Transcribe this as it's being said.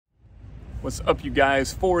What's up, you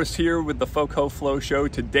guys? Forrest here with the FoCo Flow Show.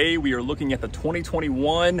 Today we are looking at the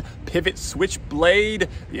 2021 Pivot Switchblade,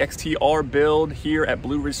 the XTR build here at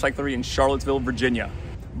Blue Ridge Cyclery in Charlottesville, Virginia.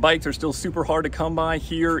 Bikes are still super hard to come by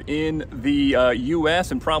here in the US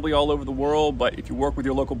and probably all over the world, but if you work with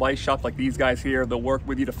your local bike shop like these guys here, they'll work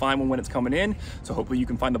with you to find one when it's coming in. So hopefully you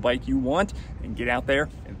can find the bike you want and get out there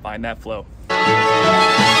and find that flow.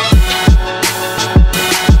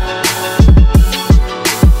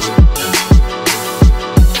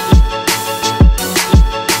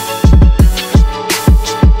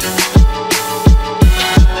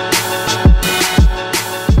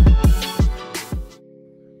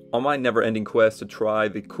 On my never-ending quest to try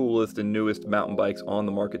the coolest and newest mountain bikes on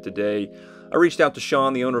the market today, I reached out to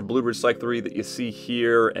Sean, the owner of Blue Ridge Cyclery that you see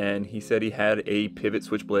here, and he said he had a Pivot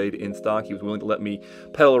Switchblade in stock. He was willing to let me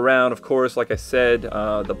pedal around. Of course, like I said,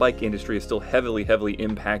 the bike industry is still heavily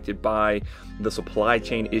impacted by the supply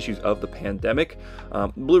chain issues of the pandemic.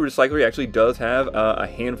 Blue Ridge Cyclery actually does have a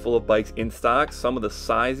handful of bikes in stock. Some of the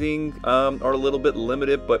sizing are a little bit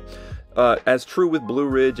limited, but as true with Blue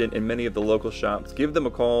Ridge and many of the local shops, give them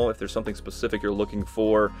a call if there's something specific you're looking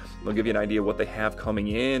for. They'll give you an idea of what they have coming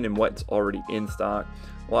in and what's already in stock.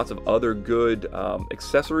 Lots of other good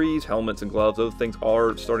accessories, helmets and gloves. Those things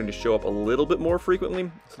are starting to show up a little bit more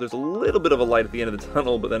frequently. So there's a little bit of a light at the end of the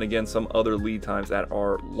tunnel, but then again, some other lead times that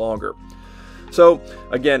are longer. So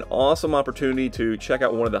again, awesome opportunity to check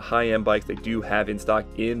out one of the high-end bikes they do have in stock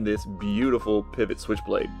in this beautiful Pivot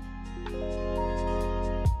Switchblade.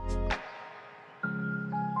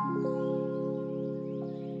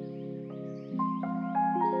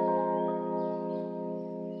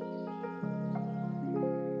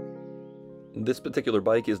 This particular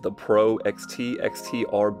bike is the Pro XT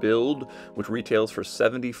XTR build, which retails for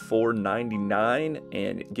 $74.99,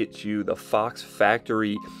 and it gets you the Fox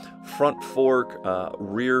factory front fork,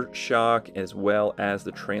 rear shock, as well as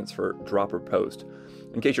the transfer dropper post.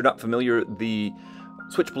 In case you're not familiar, the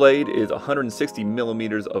Switchblade is 160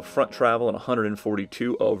 millimeters of front travel and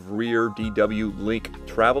 142 of rear DW link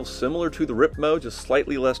travel, similar to the Rimpo, just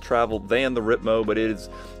slightly less travel than the Rimpo, but it is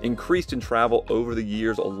increased in travel over the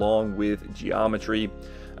years along with geometry.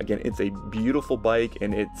 Again, it's a beautiful bike,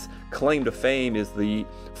 and its claim to fame is the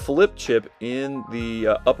flip chip in the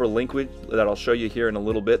upper linkage that I'll show you here in a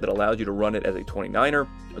little bit that allows you to run it as a 29er,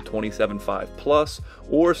 a 27.5 plus,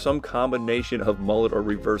 or some combination of mullet or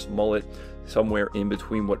reverse mullet, somewhere in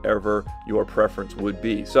between, whatever your preference would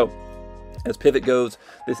be. So as Pivot goes,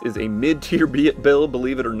 this is a mid-tier build,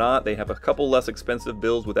 believe it or not. They have a couple less expensive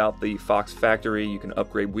builds without the Fox factory. You can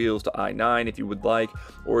upgrade wheels to i9 if you would like,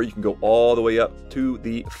 or you can go all the way up to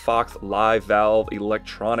the Fox live valve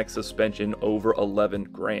electronic suspension over 11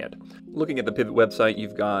 grand. Looking at the Pivot website,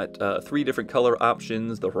 you've got 3 different color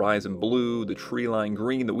options: the Horizon Blue, the Tree Line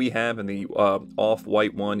Green that we have, and the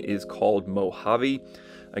off-white one is called Mojave.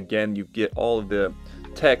 Again, you get all of the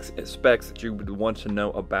specs that you would want to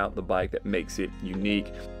know about the bike that makes it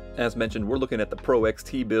unique. As mentioned, we're looking at the Pro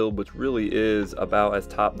XT build, which really is about as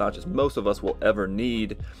top-notch as most of us will ever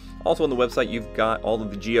need. Also on the website, you've got all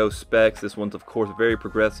of the geo specs. This one's, of course, very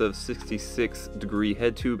progressive, 66-degree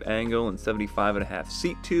head tube angle and 75.5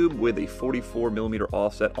 seat tube with a 44mm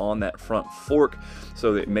offset on that front fork.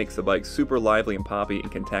 So it makes the bike super lively and poppy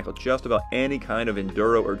and can tackle just about any kind of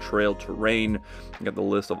enduro or trail terrain. You got the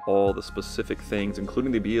list of all the specific things,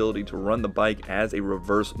 including the ability to run the bike as a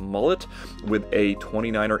reverse mullet with a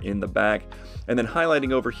 29er in the back. And then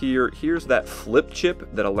highlighting over here, here's that flip chip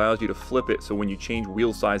that allows you to flip it, so when you change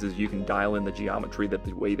wheel sizes, you can dial in the geometry the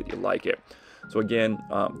way that you like it. So again,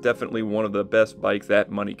 definitely one of the best bikes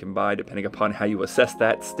that money can buy, depending upon how you assess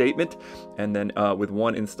that statement. And then with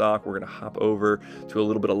one in stock, we're going to hop over to a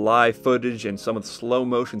little bit of live footage and some of the slow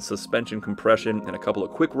motion suspension compression and a couple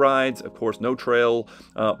of quick rides. Of course, no trail,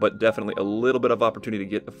 but definitely a little bit of opportunity to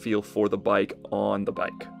get a feel for the bike on the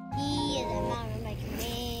bike. He is a mountain bike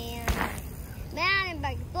man. Mountain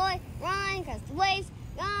bike boy, run across the waves.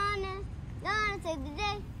 Gonna save the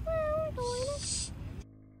day.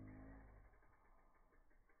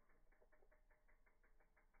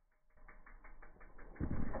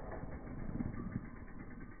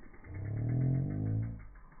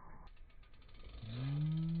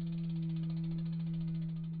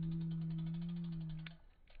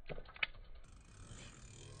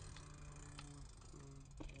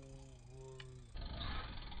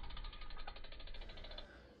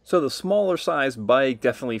 So the smaller size bike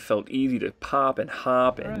definitely felt easy to pop and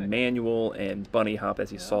hop and manual and bunny hop,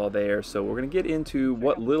 as you saw there. So we're going to get into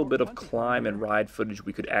what little bit of climb and ride footage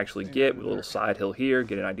we could actually get with a little side hill here,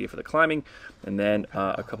 get an idea for the climbing, and then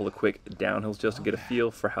a couple of quick downhills just to get a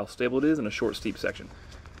feel for how stable it is in a short, steep section.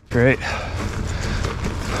 Great.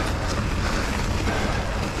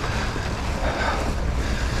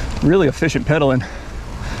 Really efficient pedaling.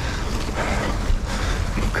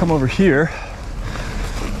 Come over here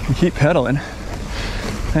and keep pedaling.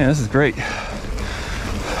 Man, this is great.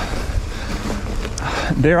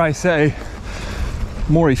 Dare I say,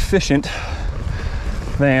 more efficient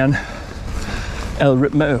than El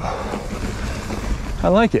Ritmo. I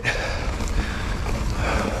like it.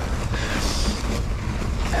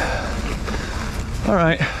 All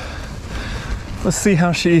right, let's see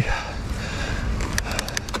how she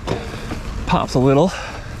pops a little.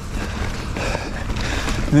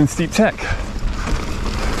 And then steep tech.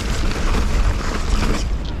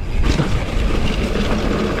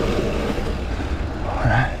 All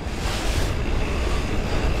right.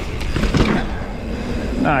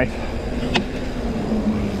 Nice.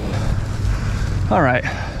 All right.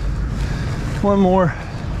 One more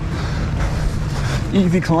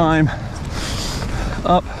easy climb.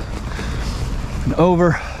 Up and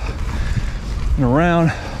over and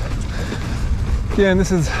around. Again,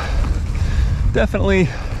 this is definitely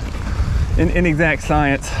an inexact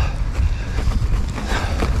science.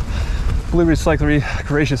 Blue Ridge Cyclery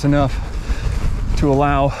gracious enough to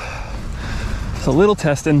allow just a little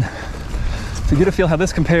testing to get a feel how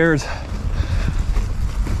this compares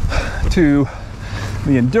to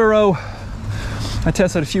the Enduro I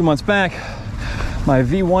tested a few months back, my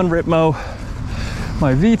V1 Ritmo,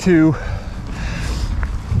 my V2,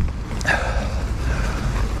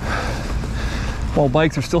 while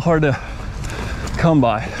bikes are still hard to come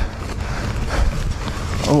by.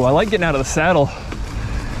 Oh, I like getting out of the saddle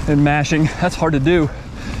and mashing. That's hard to do.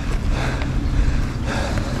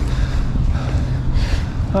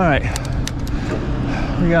 All right,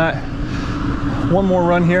 we got one more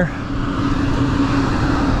run here.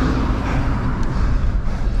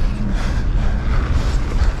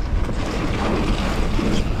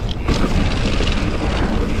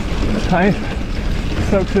 Nice,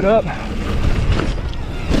 soaks it up.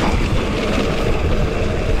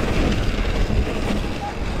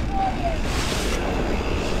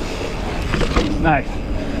 Nice.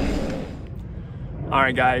 All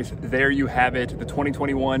right, guys, there you have it. The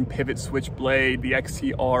 2021 Pivot Switchblade, the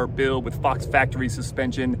XTR build with Fox factory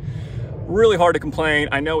suspension. Really hard to complain.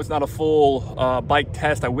 I know it's not a full bike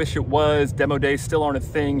test. I wish it was. Demo days still aren't a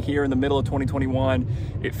thing here in the middle of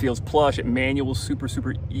 2021. It feels plush. It manual super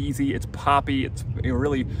easy. It's poppy. It's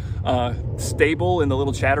really stable in the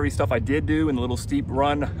little chattery stuff I did do in the little steep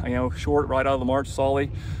run, short right out of the March, Solly.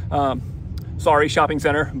 Sorry, shopping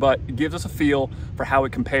center, but it gives us a feel for how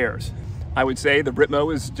it compares. I would say the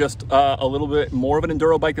Ritmo is just a little bit more of an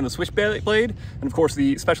enduro bike than the Switchblade, and of course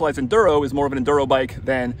the Specialized Enduro is more of an enduro bike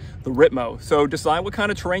than the Ritmo. So decide what kind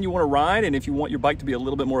of terrain you want to ride, and if you want your bike to be a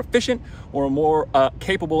little bit more efficient or more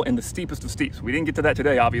capable in the steepest of steeps. We didn't get to that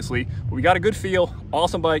today, obviously, but we got a good feel.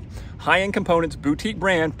 Awesome bike, high-end components, boutique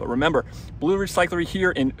brand, but remember, Blue Ridge Cyclery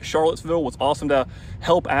here in Charlottesville was awesome to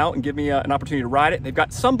help out and give me an opportunity to ride it. They've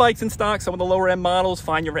got some bikes in stock, some of the lower end models.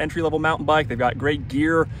 Find your entry-level mountain bike. They've got great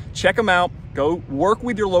gear. Check them out. Go work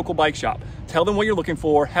with your local bike shop. Tell them what you're looking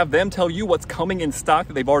for. Have them tell you what's coming in stock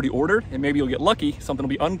that they've already ordered, and maybe you'll get lucky. Something will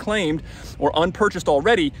be unclaimed or unpurchased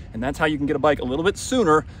already, and that's how you can get a bike a little bit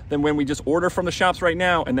sooner than when we just order from the shops right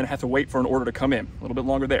now and then have to wait for an order to come in. A little bit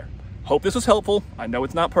longer there. Hope this was helpful. I know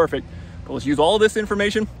it's not perfect, but let's use all of this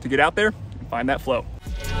information to get out there and find that flow.